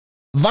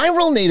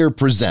Viralnater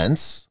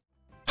presents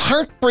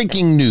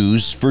heartbreaking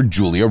news for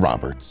Julia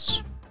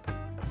Roberts.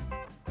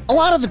 A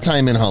lot of the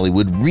time in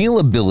Hollywood, real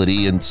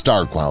ability and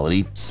star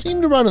quality seem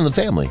to run in the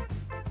family.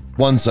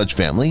 One such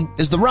family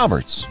is the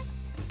Roberts.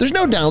 There's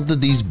no doubt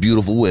that these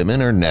beautiful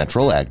women are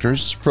natural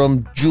actors,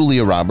 from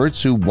Julia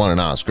Roberts, who won an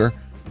Oscar,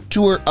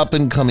 to her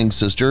up-and-coming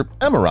sister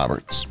Emma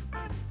Roberts.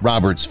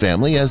 Roberts'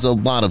 family has a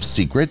lot of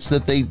secrets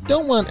that they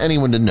don't want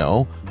anyone to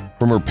know,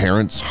 from her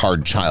parents'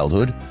 hard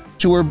childhood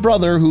to her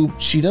brother, who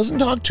she doesn't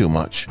talk to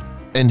much,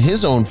 and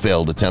his own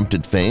failed attempt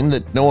at fame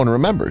that no one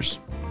remembers.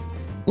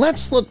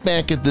 Let's look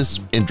back at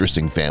this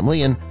interesting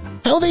family and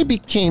how they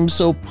became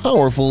so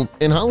powerful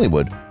in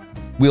Hollywood.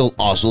 We'll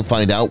also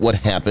find out what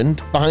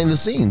happened behind the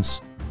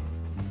scenes.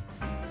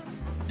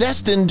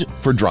 Destined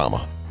for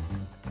drama.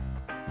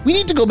 We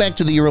need to go back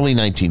to the early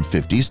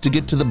 1950s to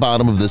get to the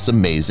bottom of this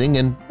amazing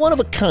and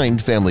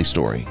one-of-a-kind family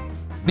story,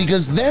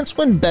 because that's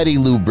when Betty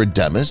Lou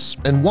Bredemis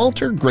and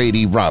Walter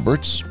Grady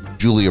Roberts,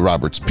 Julia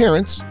Roberts'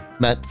 parents,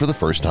 met for the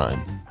first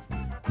time.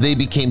 They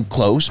became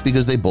close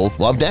because they both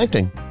loved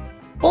acting.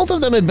 Both of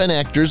them had been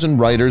actors and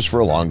writers for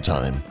a long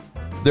time.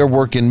 Their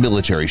work in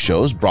military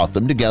shows brought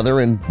them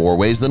together in more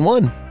ways than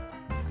one.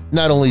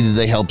 Not only did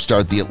they help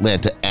start the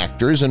Atlanta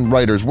Actors and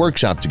Writers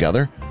Workshop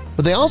together,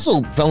 but they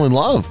also fell in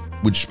love,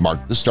 which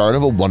marked the start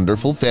of a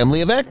wonderful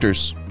family of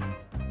actors.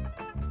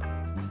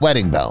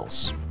 Wedding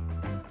bells.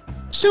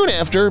 Soon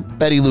after,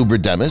 Betty Lou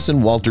Bredemis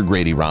and Walter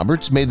Grady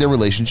Roberts made their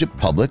relationship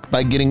public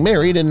by getting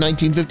married in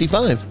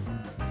 1955.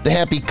 The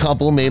happy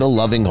couple made a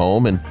loving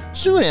home and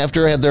soon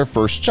after had their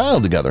first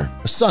child together,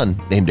 a son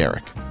named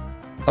Eric.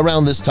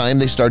 Around this time,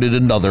 they started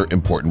another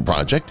important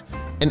project,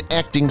 an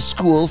acting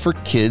school for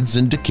kids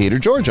in Decatur,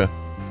 Georgia.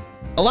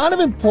 A lot of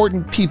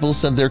important people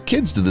sent their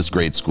kids to this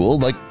great school,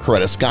 like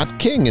Coretta Scott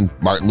King and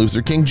Martin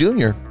Luther King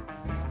Jr.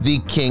 The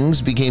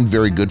Kings became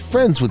very good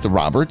friends with the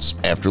Roberts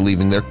after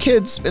leaving their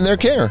kids in their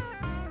care.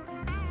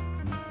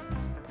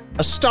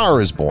 A star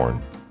is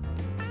born.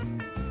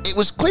 It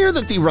was clear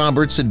that the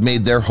Roberts had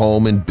made their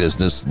home and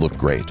business look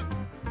great.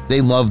 They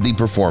loved the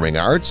performing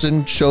arts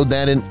and showed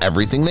that in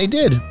everything they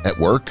did, at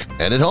work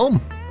and at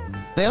home.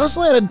 They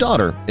also had a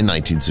daughter in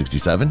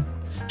 1967.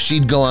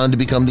 She'd go on to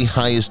become the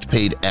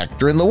highest-paid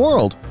actor in the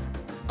world.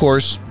 Of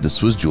course,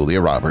 this was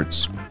Julia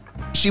Roberts.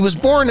 She was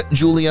born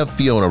Julia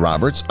Fiona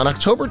Roberts on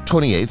October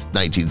 28,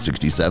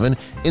 1967,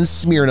 in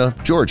Smyrna,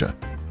 Georgia.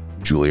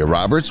 Julia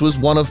Roberts was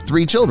one of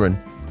 3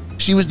 children.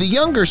 She was the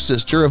younger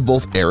sister of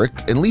both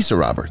Eric and Lisa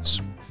Roberts.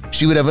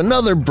 She would have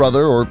another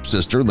brother or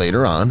sister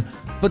later on,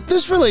 but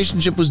this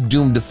relationship was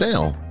doomed to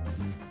fail.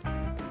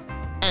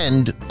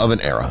 End of an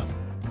era.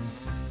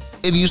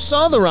 If you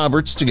saw the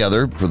Roberts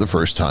together for the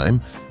first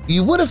time,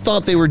 you would have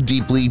thought they were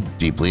deeply,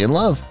 deeply in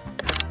love.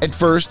 At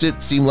first,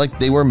 it seemed like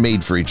they were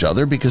made for each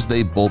other because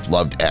they both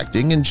loved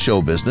acting and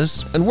show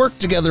business and worked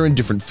together in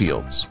different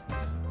fields.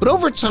 But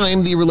over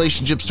time, the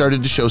relationship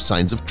started to show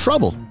signs of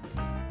trouble.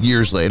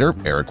 Years later,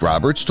 Eric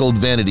Roberts told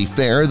Vanity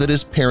Fair that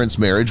his parents'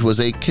 marriage was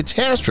a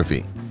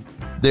catastrophe.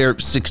 Their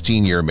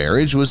 16-year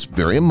marriage was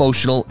very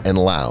emotional and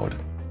loud.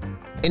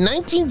 In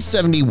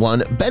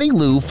 1971, Betty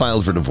Lou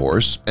filed for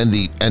divorce, and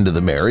the end of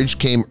the marriage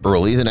came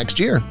early the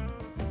next year.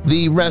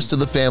 The rest of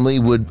the family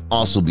would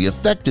also be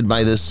affected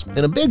by this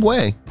in a big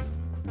way.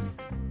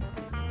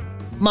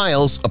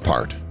 Miles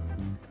apart.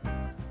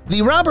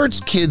 The Roberts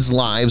kids'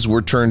 lives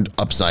were turned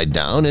upside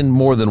down in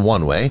more than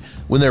one way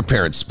when their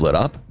parents split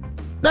up.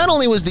 Not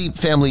only was the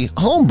family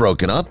home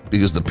broken up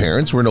because the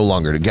parents were no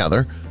longer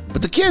together,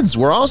 but the kids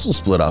were also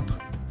split up.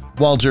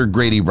 Walter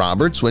Grady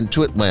Roberts went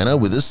to Atlanta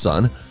with his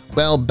son,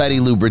 while Betty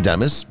Lou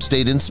Bredemis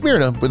stayed in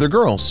Smyrna with her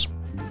girls.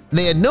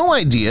 They had no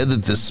idea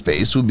that this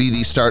space would be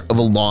the start of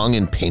a long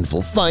and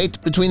painful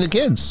fight between the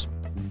kids.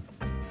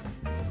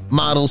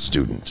 Model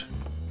student.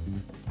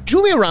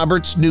 Julia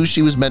Roberts knew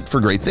she was meant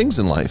for great things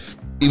in life.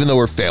 Even though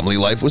her family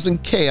life was in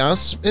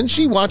chaos and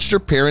she watched her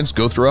parents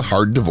go through a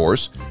hard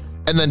divorce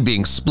and then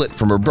being split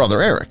from her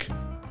brother Eric.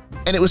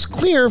 And it was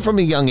clear from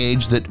a young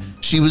age that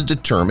she was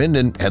determined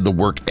and had the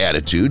work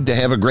attitude to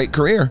have a great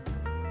career.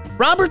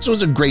 Roberts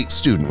was a great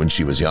student when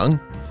she was young.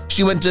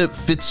 She went to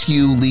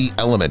Fitzhugh Lee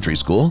Elementary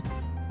School,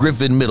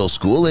 Griffin Middle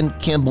School, and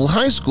Campbell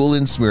High School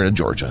in Smyrna,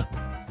 Georgia.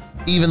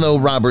 Even though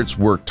Roberts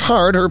worked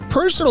hard, her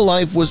personal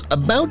life was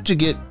about to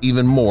get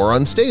even more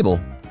unstable.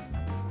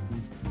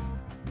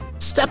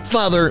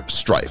 Stepfather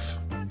strife.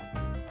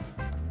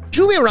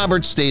 Julia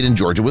Roberts stayed in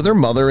Georgia with her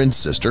mother and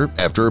sister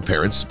after her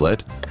parents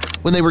split.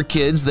 When they were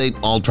kids, they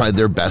all tried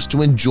their best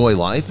to enjoy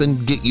life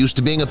and get used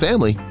to being a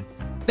family.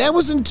 That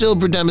was until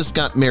Bredemis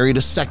got married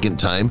a second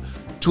time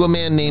to a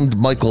man named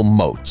Michael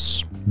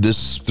Moats.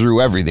 This threw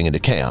everything into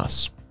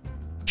chaos.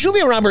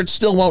 Julia Roberts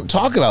still won't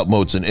talk about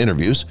Moats in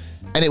interviews,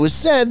 and it was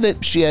said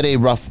that she had a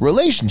rough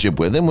relationship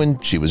with him when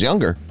she was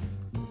younger.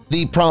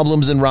 The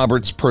problems in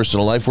Roberts'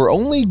 personal life were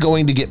only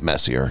going to get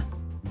messier.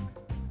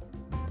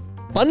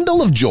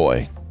 Bundle of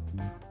joy.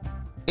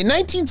 In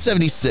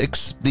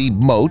 1976, the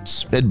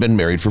Moats had been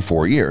married for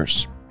 4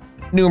 years.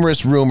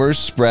 Numerous rumors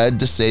spread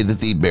to say that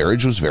the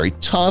marriage was very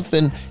tough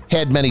and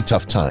had many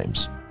tough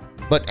times.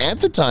 But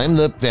at the time,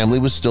 the family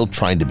was still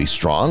trying to be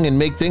strong and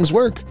make things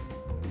work.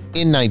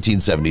 In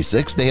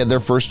 1976, they had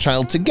their first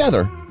child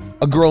together,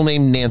 a girl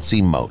named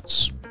Nancy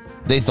Moats.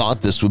 They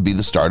thought this would be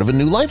the start of a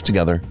new life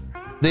together.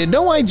 They had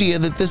no idea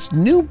that this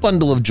new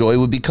bundle of joy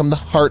would become the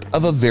heart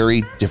of a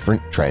very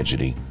different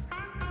tragedy.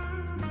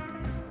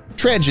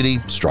 Tragedy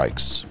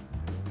strikes.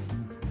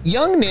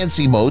 Young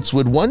Nancy Moats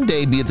would one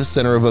day be at the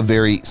center of a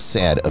very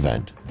sad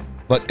event.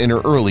 But in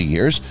her early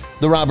years,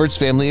 the Roberts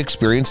family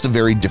experienced a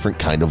very different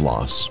kind of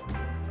loss.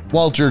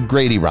 Walter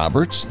Grady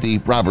Roberts, the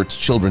Roberts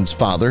children's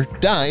father,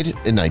 died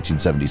in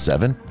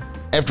 1977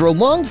 after a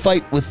long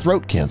fight with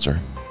throat cancer.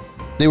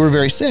 They were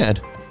very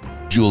sad.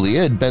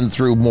 Julia had been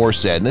through more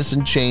sadness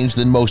and change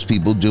than most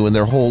people do in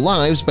their whole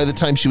lives by the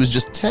time she was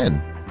just 10.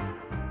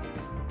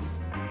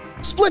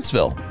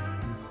 Splitsville.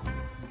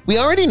 We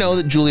already know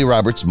that Julia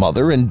Roberts'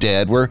 mother and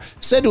dad were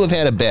said to have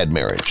had a bad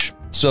marriage,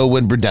 so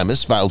when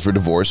Bredemis filed for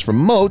divorce from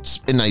Moats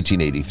in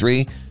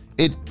 1983,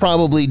 it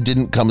probably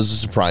didn't come as a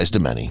surprise to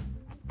many.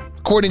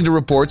 According to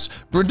reports,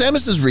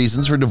 Bredemis'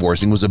 reasons for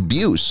divorcing was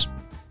abuse.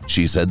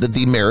 She said that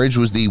the marriage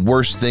was the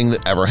worst thing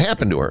that ever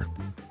happened to her.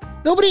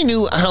 Nobody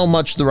knew how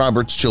much the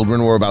Roberts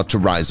children were about to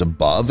rise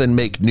above and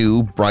make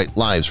new, bright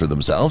lives for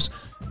themselves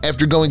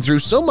after going through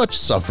so much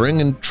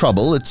suffering and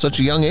trouble at such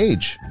a young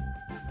age.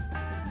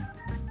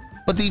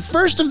 But the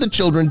first of the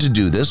children to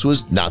do this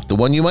was not the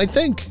one you might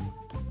think.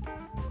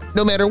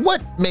 No matter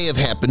what may have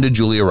happened to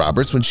Julia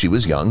Roberts when she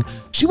was young,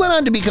 she went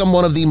on to become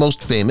one of the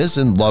most famous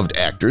and loved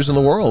actors in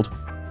the world.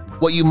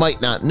 What you might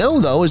not know,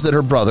 though, is that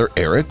her brother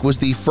Eric was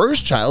the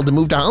first child to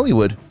move to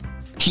Hollywood.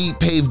 He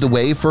paved the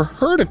way for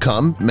her to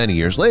come many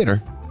years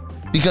later.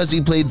 Because he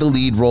played the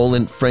lead role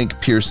in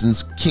Frank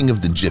Pearson's King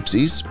of the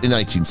Gypsies in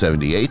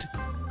 1978,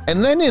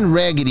 and then in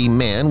Raggedy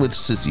Man with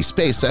Sissy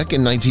Spacek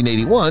in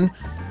 1981,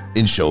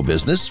 in show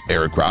business,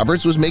 Eric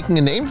Roberts was making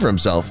a name for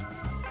himself,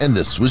 and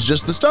this was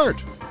just the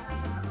start.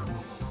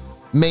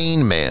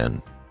 Main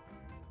Man.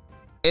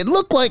 It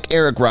looked like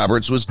Eric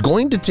Roberts was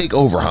going to take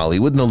over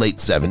Hollywood in the late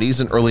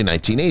 70s and early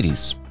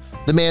 1980s.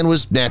 The man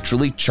was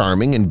naturally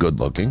charming and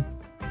good-looking,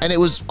 and it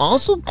was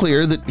also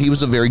clear that he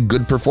was a very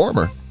good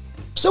performer.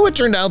 So it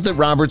turned out that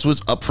Roberts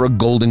was up for a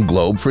Golden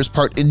Globe for his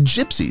part in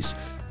Gypsies,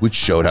 which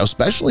showed how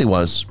special he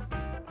was.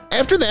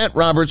 After that,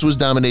 Roberts was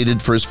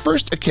nominated for his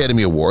first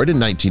Academy Award in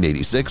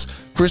 1986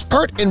 for his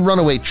part in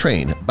Runaway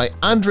Train by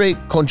Andrei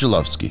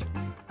Konchalovsky.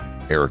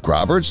 Eric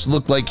Roberts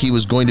looked like he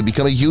was going to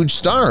become a huge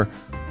star,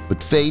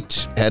 but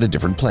fate had a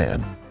different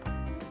plan.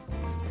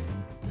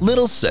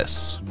 Little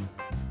Sis.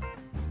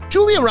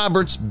 Julia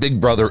Roberts' big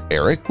brother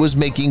Eric was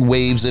making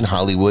waves in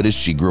Hollywood as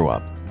she grew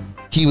up.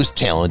 He was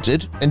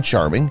talented and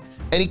charming,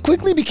 and he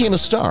quickly became a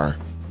star.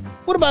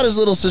 What about his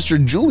little sister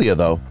Julia,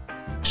 though?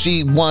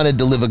 She wanted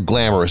to live a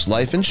glamorous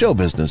life in show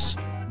business.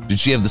 Did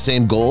she have the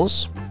same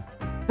goals?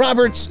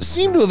 Roberts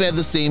seemed to have had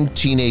the same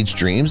teenage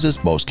dreams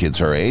as most kids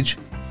her age.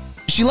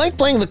 She liked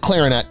playing the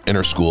clarinet in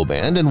her school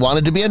band and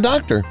wanted to be a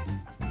doctor.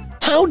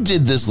 How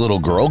did this little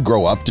girl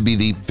grow up to be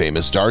the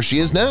famous star she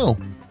is now?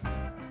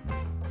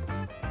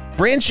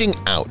 Branching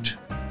out.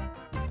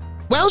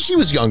 While she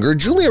was younger,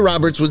 Julia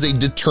Roberts was a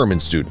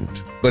determined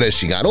student, but as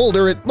she got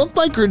older, it looked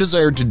like her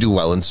desire to do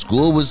well in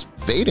school was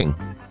fading.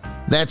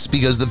 That's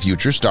because the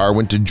future star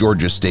went to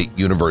Georgia State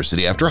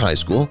University after high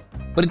school,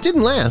 but it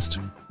didn't last.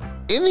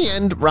 In the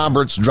end,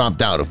 Roberts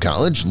dropped out of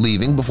college,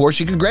 leaving before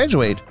she could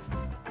graduate.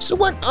 So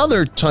what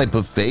other type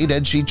of fate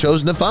had she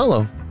chosen to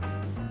follow?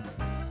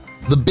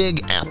 The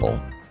Big Apple.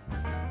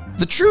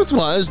 The truth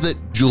was that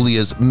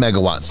Julia's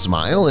megawatt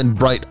smile and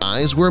bright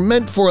eyes were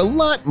meant for a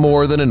lot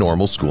more than a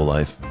normal school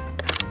life.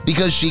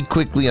 Because she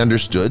quickly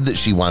understood that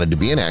she wanted to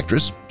be an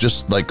actress,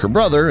 just like her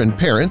brother and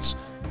parents,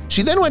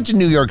 she then went to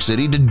New York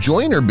City to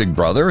join her big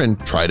brother and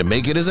try to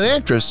make it as an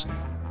actress.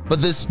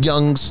 But this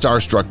young,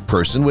 starstruck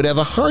person would have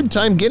a hard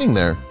time getting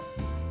there.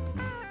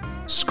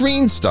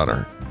 Screen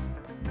stunner.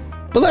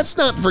 But let's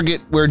not forget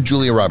where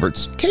Julia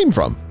Roberts came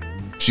from.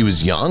 She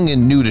was young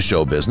and new to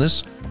show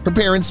business. Her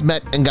parents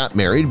met and got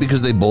married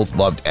because they both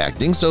loved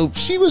acting, so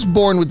she was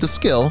born with the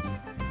skill.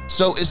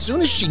 So as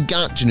soon as she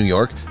got to New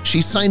York,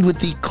 she signed with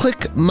the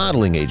Click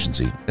modeling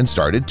agency and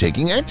started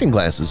taking acting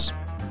classes.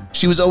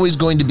 She was always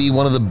going to be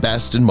one of the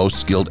best and most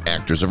skilled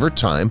actors of her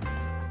time,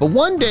 but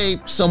one day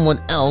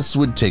someone else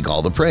would take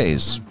all the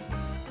praise.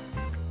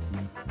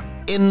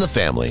 In the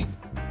family.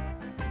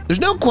 There's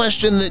no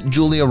question that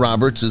Julia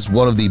Roberts is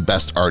one of the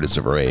best artists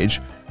of her age.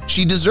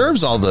 She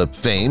deserves all the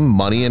fame,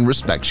 money, and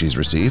respect she's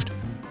received,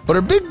 but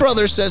her big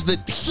brother says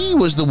that he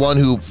was the one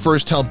who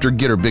first helped her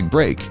get her big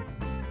break.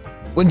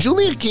 When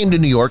Julia came to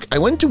New York, I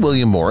went to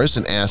William Morris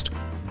and asked,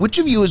 "Which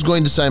of you is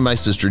going to sign my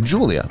sister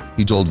Julia?"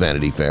 he told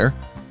Vanity Fair.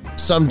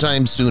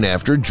 Sometime soon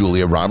after,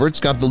 Julia Roberts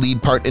got the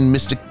lead part in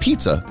Mystic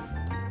Pizza.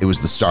 It was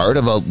the start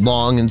of a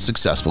long and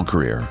successful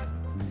career.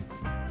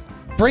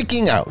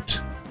 Breaking out.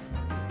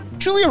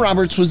 Julia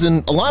Roberts was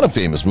in a lot of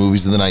famous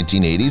movies in the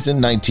 1980s and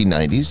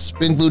 1990s,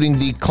 including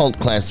the cult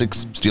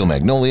classics Steel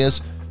Magnolias,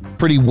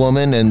 Pretty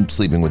Woman, and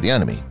Sleeping with the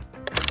Enemy.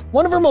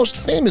 One of her most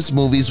famous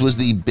movies was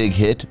the big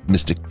hit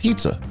Mystic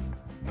Pizza.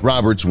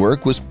 Roberts'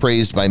 work was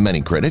praised by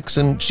many critics,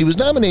 and she was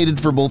nominated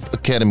for both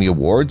Academy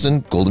Awards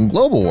and Golden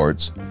Globe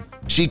Awards.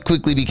 She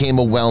quickly became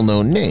a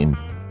well-known name.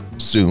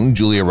 Soon,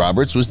 Julia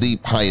Roberts was the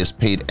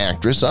highest-paid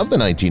actress of the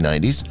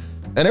 1990s,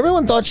 and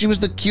everyone thought she was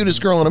the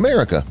cutest girl in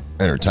America,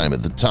 and her time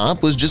at the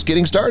top was just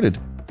getting started.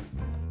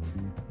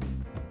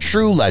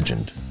 True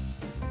legend.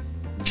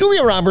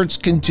 Julia Roberts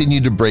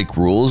continued to break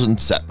rules and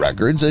set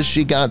records as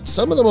she got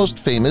some of the most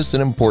famous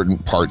and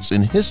important parts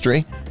in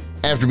history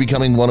after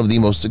becoming one of the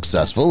most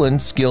successful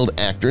and skilled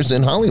actors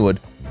in Hollywood.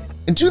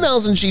 In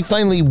 2000, she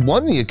finally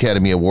won the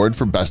Academy Award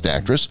for Best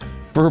Actress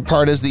for her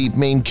part as the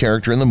main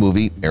character in the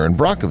movie Erin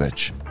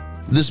Brockovich.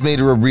 This made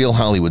her a real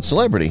Hollywood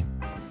celebrity.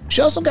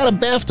 She also got a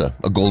BAFTA,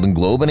 a Golden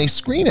Globe, and a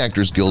Screen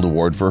Actors Guild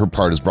Award for her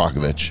part as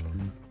Brockovich.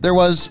 There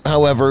was,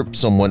 however,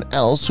 someone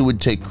else who would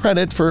take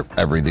credit for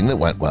everything that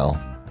went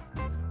well.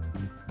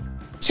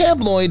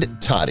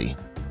 Tabloid Toddy.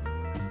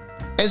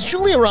 As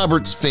Julia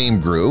Roberts' fame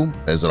grew,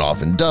 as it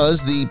often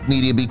does, the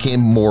media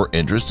became more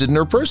interested in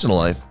her personal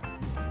life.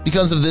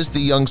 Because of this, the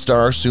young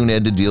star soon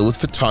had to deal with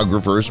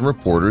photographers and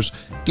reporters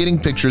getting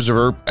pictures of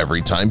her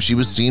every time she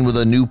was seen with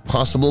a new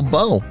possible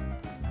beau.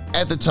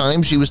 At the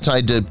time, she was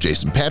tied to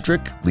Jason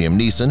Patric, Liam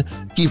Neeson,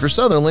 Kiefer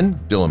Sutherland,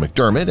 Dylan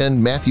McDermott,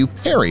 and Matthew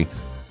Perry,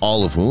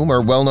 all of whom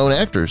are well-known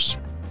actors.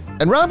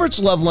 And Roberts'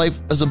 love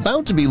life is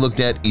about to be looked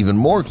at even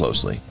more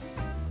closely.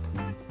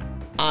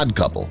 Odd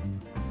couple.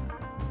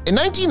 In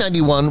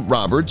 1991,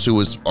 Roberts, who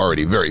was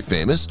already very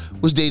famous,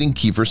 was dating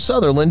Kiefer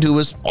Sutherland, who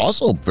was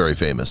also very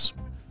famous.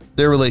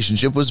 Their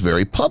relationship was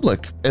very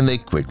public, and they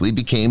quickly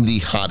became the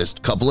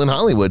hottest couple in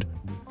Hollywood.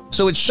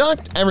 So it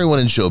shocked everyone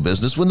in show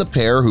business when the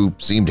pair, who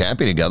seemed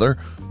happy together,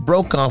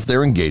 broke off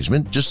their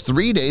engagement just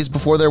 3 days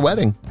before their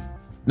wedding.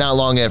 Not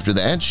long after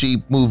that,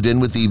 she moved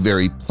in with the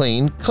very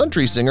plain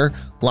country singer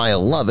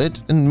Lyle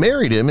Lovett and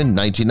married him in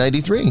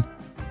 1993.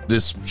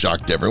 This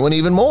shocked everyone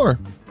even more.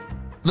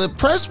 The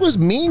press was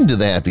mean to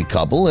the happy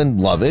couple and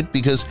Lovett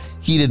because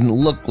he didn't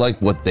look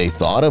like what they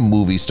thought a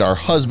movie star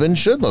husband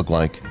should look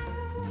like.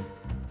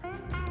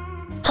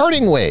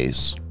 Parting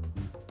ways.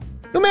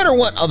 No matter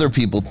what other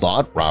people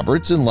thought,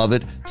 Roberts and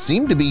Lovett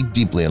seemed to be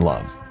deeply in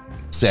love.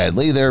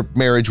 Sadly, their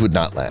marriage would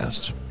not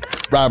last.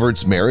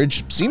 Roberts'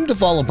 marriage seemed to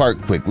fall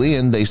apart quickly,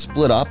 and they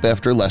split up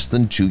after less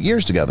than 2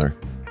 years together.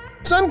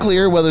 It's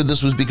unclear whether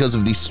this was because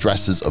of the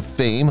stresses of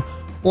fame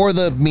or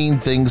the mean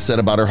things said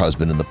about her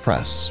husband in the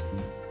press.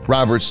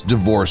 Roberts'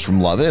 divorce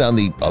from Lovett, on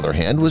the other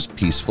hand, was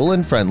peaceful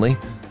and friendly,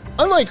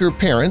 unlike her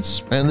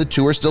parents, and the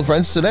two are still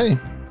friends today.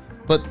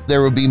 But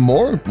there would be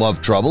more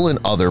love trouble in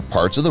other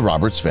parts of the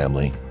Roberts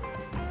family.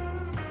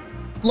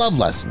 Love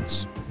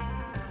lessons.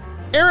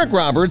 Eric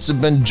Roberts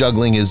had been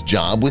juggling his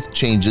job with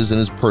changes in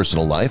his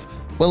personal life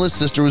while his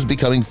sister was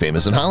becoming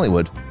famous in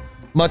Hollywood,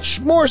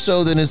 much more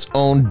so than his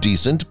own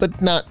decent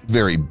but not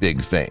very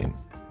big fame.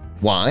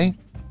 Why?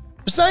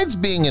 Besides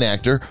being an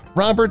actor,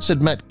 Roberts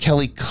had met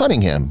Kelly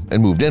Cunningham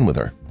and moved in with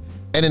her.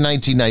 And in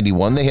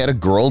 1991, they had a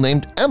girl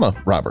named Emma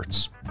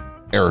Roberts.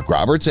 Eric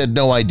Roberts had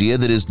no idea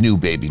that his new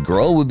baby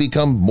girl would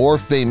become more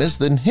famous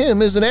than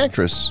him as an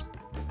actress.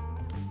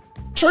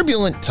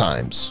 Turbulent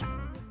times.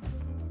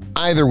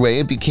 Either way,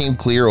 it became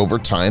clear over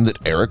time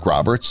that Eric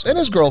Roberts and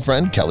his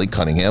girlfriend, Kelly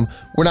Cunningham,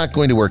 were not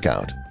going to work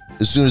out.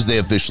 As soon as they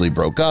officially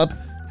broke up,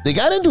 they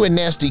got into a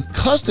nasty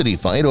custody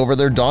fight over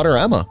their daughter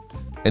Emma.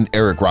 And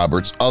Eric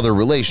Roberts' other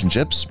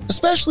relationships,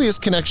 especially his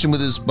connection with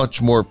his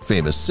much more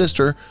famous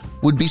sister,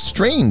 would be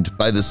strained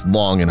by this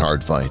long and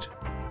hard fight.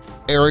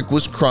 Eric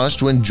was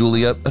crushed when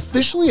Julia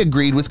officially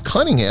agreed with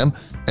Cunningham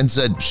and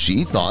said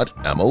she thought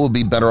Emma would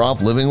be better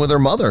off living with her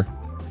mother.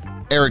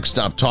 Eric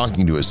stopped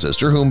talking to his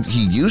sister, whom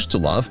he used to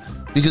love,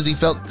 because he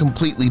felt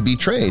completely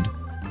betrayed.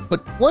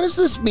 But what does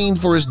this mean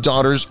for his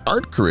daughter's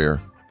art career?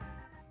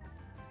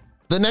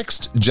 The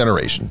next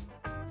generation.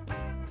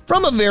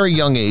 From a very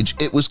young age,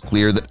 it was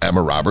clear that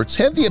Emma Roberts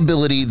had the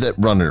ability that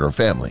run in her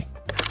family.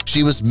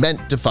 She was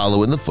meant to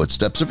follow in the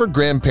footsteps of her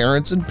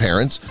grandparents and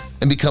parents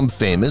and become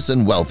famous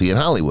and wealthy in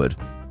Hollywood.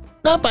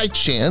 Not by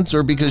chance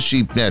or because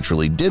she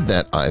naturally did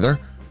that either.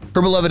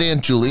 Her beloved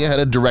Aunt Julia had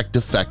a direct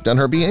effect on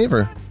her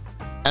behavior.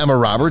 Emma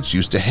Roberts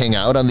used to hang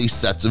out on the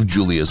sets of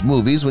Julia's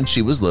movies when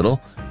she was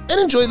little and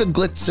enjoy the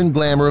glitz and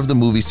glamour of the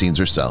movie scenes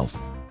herself.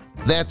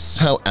 That's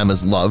how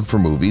Emma's love for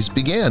movies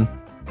began.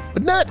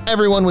 But not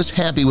everyone was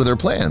happy with her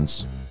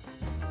plans.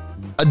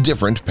 A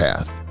different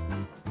path.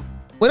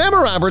 When Emma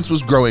Roberts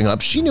was growing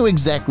up, she knew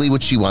exactly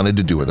what she wanted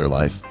to do with her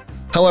life.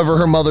 However,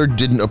 her mother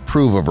didn't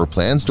approve of her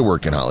plans to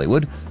work in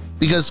Hollywood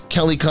because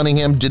Kelly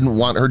Cunningham didn't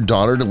want her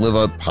daughter to live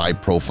a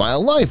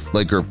high-profile life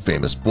like her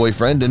famous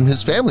boyfriend and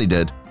his family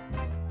did.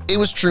 It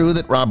was true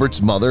that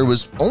Roberts' mother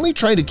was only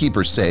trying to keep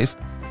her safe,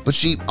 but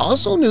she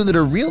also knew that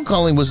her real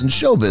calling was in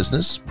show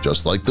business,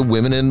 just like the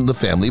women in the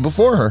family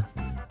before her.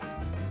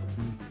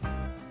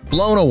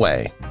 Blown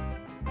away.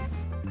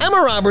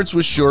 Emma Roberts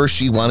was sure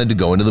she wanted to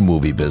go into the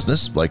movie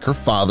business like her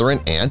father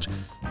and aunt,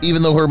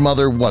 even though her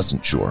mother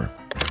wasn't sure.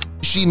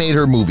 She made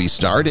her movie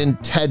start in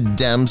Ted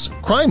Dem's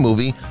crime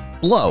movie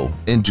Blow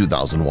in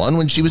 2001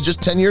 when she was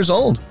just 10 years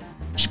old.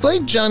 She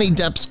played Johnny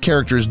Depp's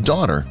character's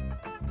daughter.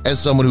 As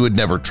someone who had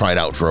never tried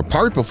out for a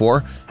part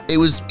before, it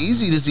was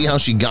easy to see how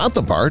she got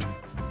the part.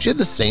 She had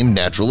the same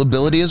natural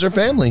ability as her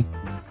family.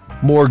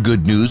 More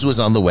good news was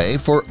on the way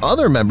for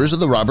other members of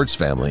the Roberts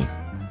family.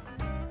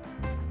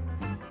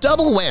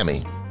 Double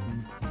whammy.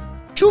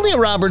 Julia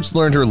Roberts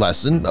learned her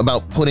lesson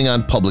about putting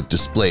on public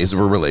displays of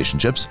her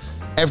relationships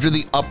after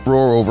the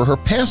uproar over her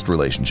past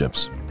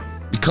relationships.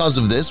 Because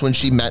of this, when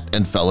she met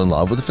and fell in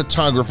love with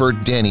photographer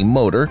Danny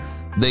Moder,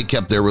 they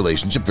kept their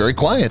relationship very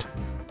quiet.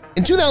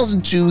 In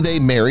 2002, they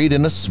married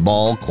in a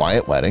small,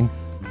 quiet wedding.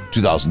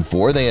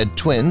 2004, they had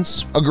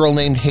twins, a girl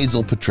named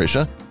Hazel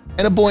Patricia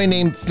and a boy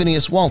named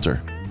Phineas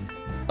Walter.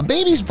 A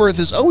baby's birth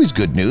is always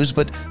good news,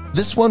 but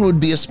this one would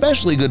be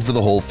especially good for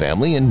the whole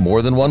family in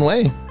more than one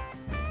way.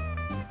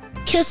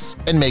 Kiss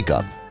and make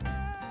up.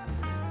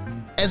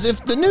 As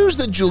if the news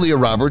that Julia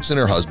Roberts and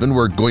her husband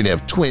were going to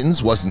have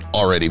twins wasn't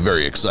already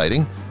very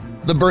exciting,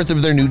 the birth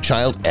of their new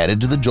child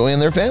added to the joy in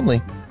their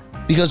family.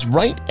 Because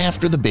right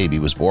after the baby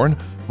was born,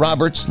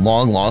 Roberts'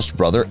 long-lost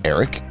brother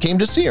Eric came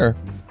to see her.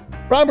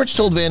 Roberts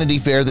told Vanity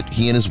Fair that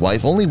he and his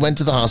wife only went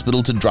to the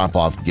hospital to drop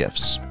off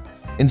gifts.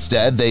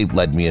 Instead, they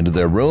led me into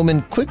their room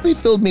and quickly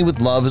filled me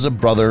with love as a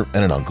brother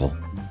and an uncle.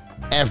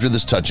 After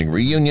this touching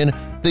reunion,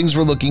 things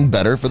were looking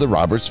better for the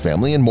Roberts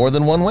family in more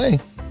than one way.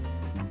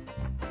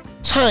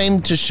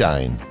 Time to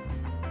shine.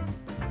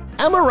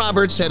 Emma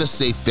Roberts had a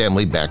safe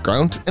family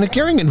background and a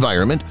caring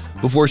environment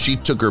before she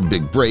took her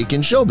big break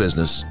in show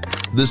business.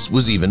 This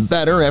was even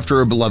better after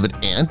her beloved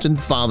aunt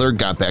and father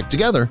got back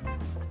together.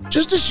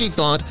 Just as she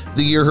thought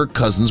the year her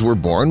cousins were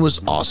born was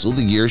also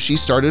the year she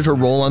started her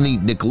role on the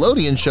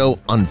Nickelodeon show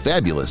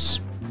Unfabulous.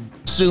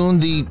 Soon,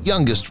 the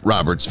youngest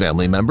Roberts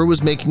family member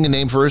was making a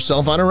name for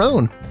herself on her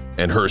own,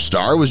 and her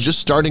star was just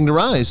starting to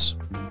rise.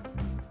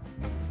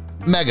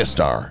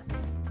 Megastar.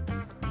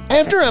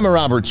 After Emma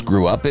Roberts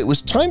grew up, it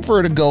was time for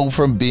her to go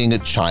from being a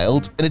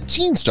child and a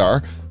teen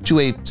star to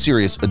a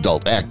serious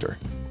adult actor.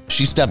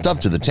 She stepped up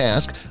to the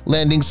task,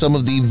 landing some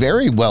of the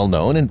very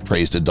well-known and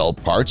praised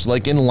adult parts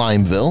like in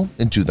Limeville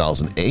in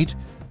 2008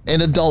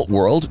 and Adult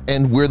World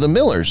and We're the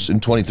Millers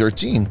in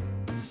 2013.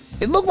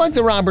 It looked like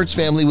the Roberts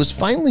family was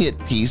finally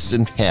at peace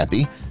and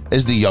happy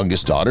as the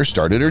youngest daughter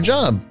started her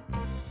job.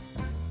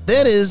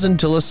 That is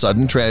until a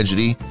sudden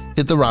tragedy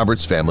hit the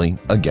Roberts family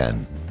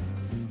again.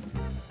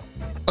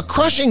 A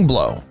crushing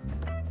blow.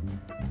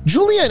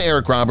 Julia and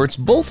Eric Roberts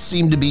both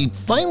seemed to be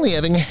finally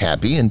having a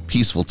happy and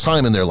peaceful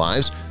time in their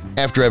lives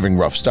after having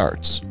rough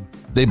starts.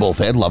 They both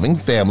had loving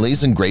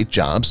families and great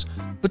jobs,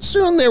 but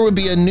soon there would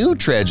be a new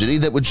tragedy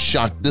that would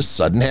shock this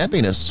sudden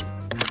happiness.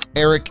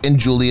 Eric and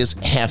Julia's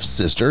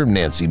half-sister,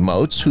 Nancy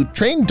Moats, who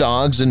trained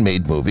dogs and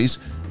made movies,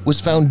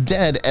 was found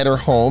dead at her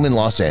home in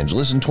Los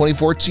Angeles in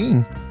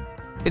 2014.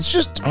 It's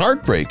just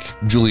heartbreak,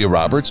 Julia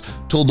Roberts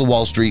told the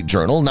Wall Street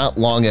Journal not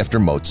long after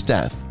Moats'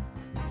 death.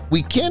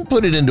 We can't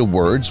put it into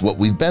words what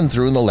we've been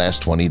through in the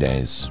last 20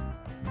 days.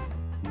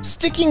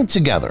 Sticking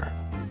together.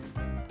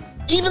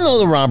 Even though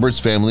the Roberts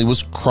family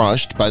was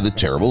crushed by the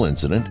terrible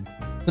incident,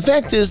 the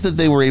fact is that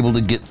they were able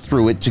to get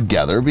through it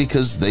together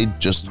because they'd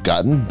just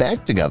gotten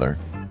back together.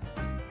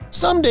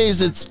 Some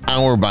days it's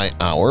hour by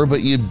hour,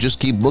 but you just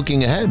keep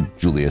looking ahead,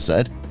 Julia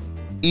said.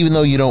 Even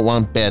though you don't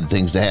want bad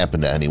things to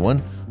happen to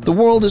anyone, the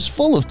world is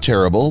full of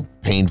terrible,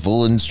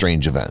 painful, and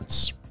strange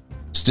events.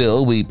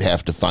 Still, we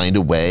have to find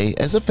a way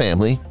as a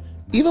family,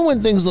 even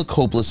when things look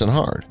hopeless and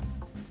hard.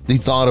 The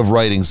thought of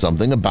writing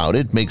something about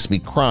it makes me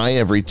cry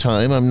every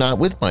time I'm not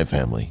with my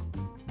family.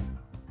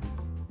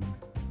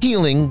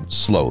 Healing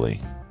slowly.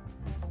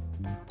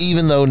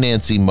 Even though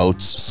Nancy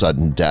Moats'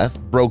 sudden death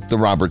broke the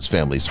Roberts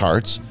family's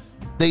hearts,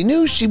 they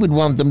knew she would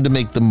want them to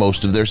make the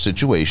most of their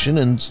situation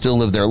and still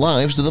live their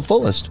lives to the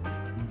fullest.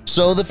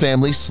 So the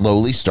family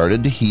slowly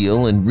started to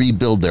heal and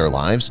rebuild their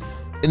lives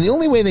in the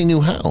only way they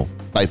knew how,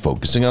 by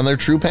focusing on their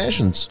true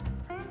passions.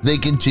 They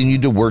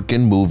continued to work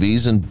in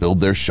movies and build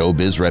their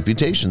showbiz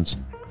reputations.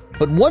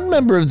 But one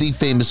member of the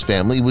famous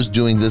family was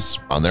doing this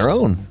on their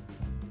own.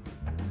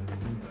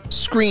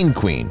 Screen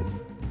Queen.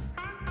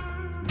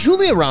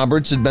 Julia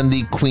Roberts had been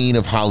the queen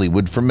of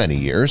Hollywood for many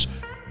years,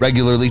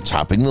 regularly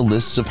topping the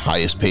lists of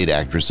highest-paid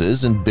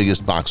actresses and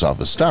biggest box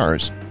office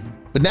stars.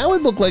 But now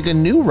it looked like a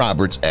new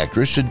Roberts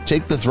actress should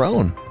take the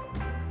throne.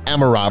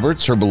 Emma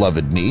Roberts, her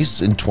beloved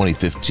niece, in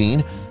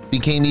 2015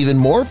 became even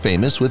more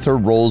famous with her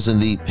roles in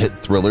the hit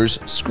thrillers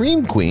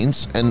Scream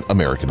Queens and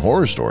American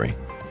Horror Story.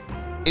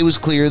 It was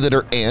clear that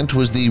her aunt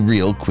was the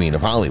real queen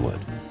of Hollywood.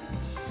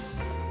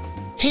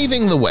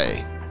 Paving the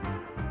way.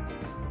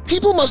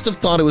 People must have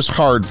thought it was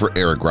hard for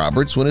Eric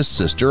Roberts when his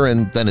sister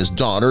and then his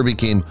daughter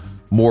became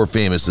more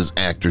famous as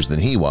actors than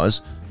he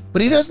was,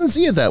 but he doesn't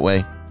see it that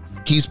way.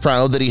 He's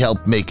proud that he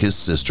helped make his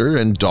sister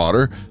and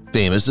daughter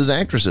famous as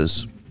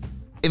actresses.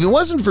 If it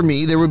wasn't for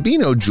me, there would be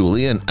no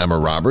Julia and Emma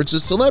Roberts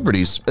as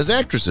celebrities, as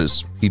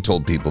actresses, he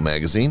told People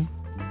magazine.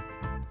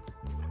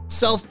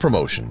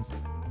 Self-promotion.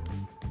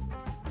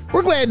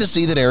 We're glad to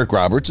see that Eric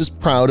Roberts is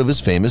proud of his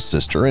famous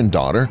sister and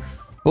daughter,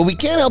 but we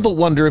can't help but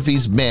wonder if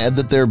he's mad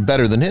that they're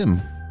better than him.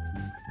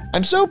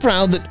 I'm so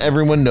proud that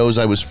everyone knows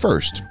I was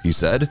first, he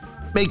said.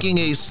 making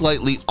a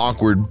slightly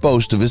awkward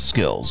boast of his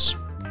skills.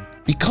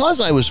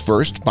 "Because I was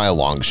first by a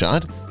long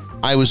shot,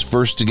 I was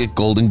first to get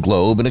Golden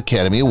Globe and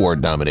Academy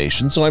Award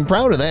nominations, so I'm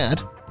proud of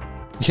that."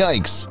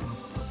 Yikes!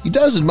 He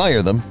does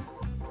admire them.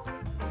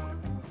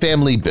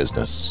 Family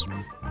business.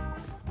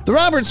 The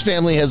Roberts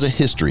family has a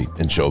history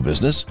in show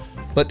business,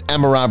 but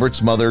Emma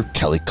Roberts' mother,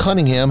 Kelly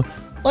Cunningham,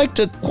 liked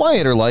a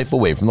quieter life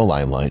away from the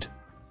limelight.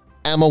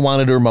 Emma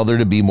wanted her mother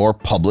to be more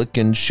public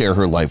and share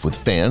her life with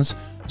fans,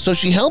 so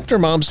she helped her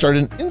mom start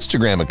an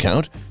Instagram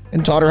account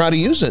and taught her how to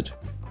use it.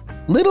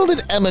 Little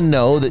did Emma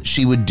know that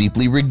she would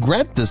deeply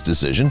regret this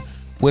decision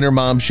when her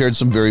mom shared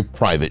some very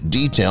private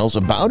details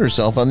about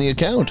herself on the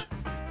account.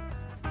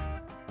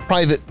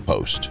 Private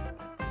post.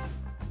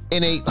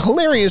 In a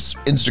hilarious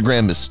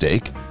Instagram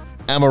mistake,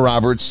 Emma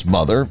Roberts'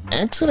 mother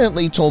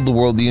accidentally told the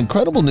world the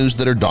incredible news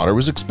that her daughter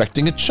was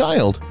expecting a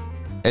child.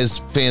 As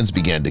fans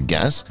began to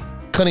guess,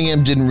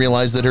 Cunningham didn't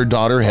realize that her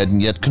daughter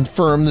hadn't yet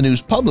confirmed the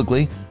news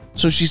publicly,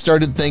 so she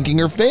started thanking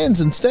her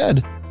fans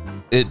instead.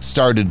 "It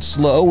started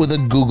slow with a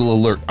Google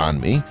alert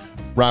on me,"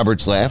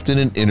 Roberts laughed in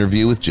an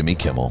interview with Jimmy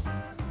Kimmel.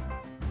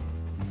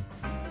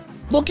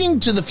 Looking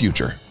to the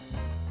future.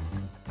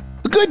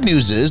 The good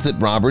news is that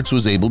Roberts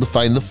was able to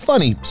find the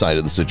funny side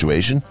of the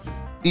situation,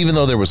 even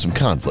though there was some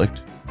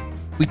conflict.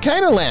 "We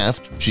kinda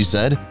laughed," she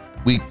said.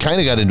 "We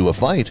kinda got into a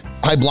fight.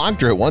 I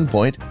blocked her at one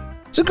point.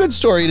 It's a good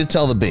story to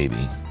tell the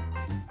baby."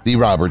 The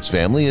Roberts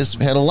family has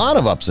had a lot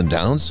of ups and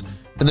downs,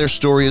 and their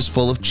story is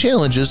full of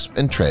challenges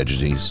and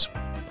tragedies.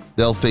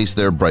 They'll face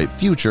their bright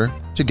future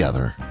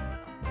together.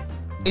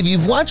 If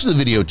you've watched the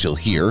video till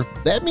here,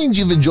 that means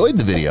you've enjoyed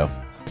the video.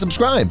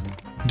 Subscribe.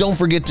 Don't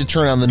forget to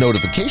turn on the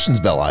notifications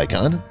bell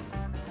icon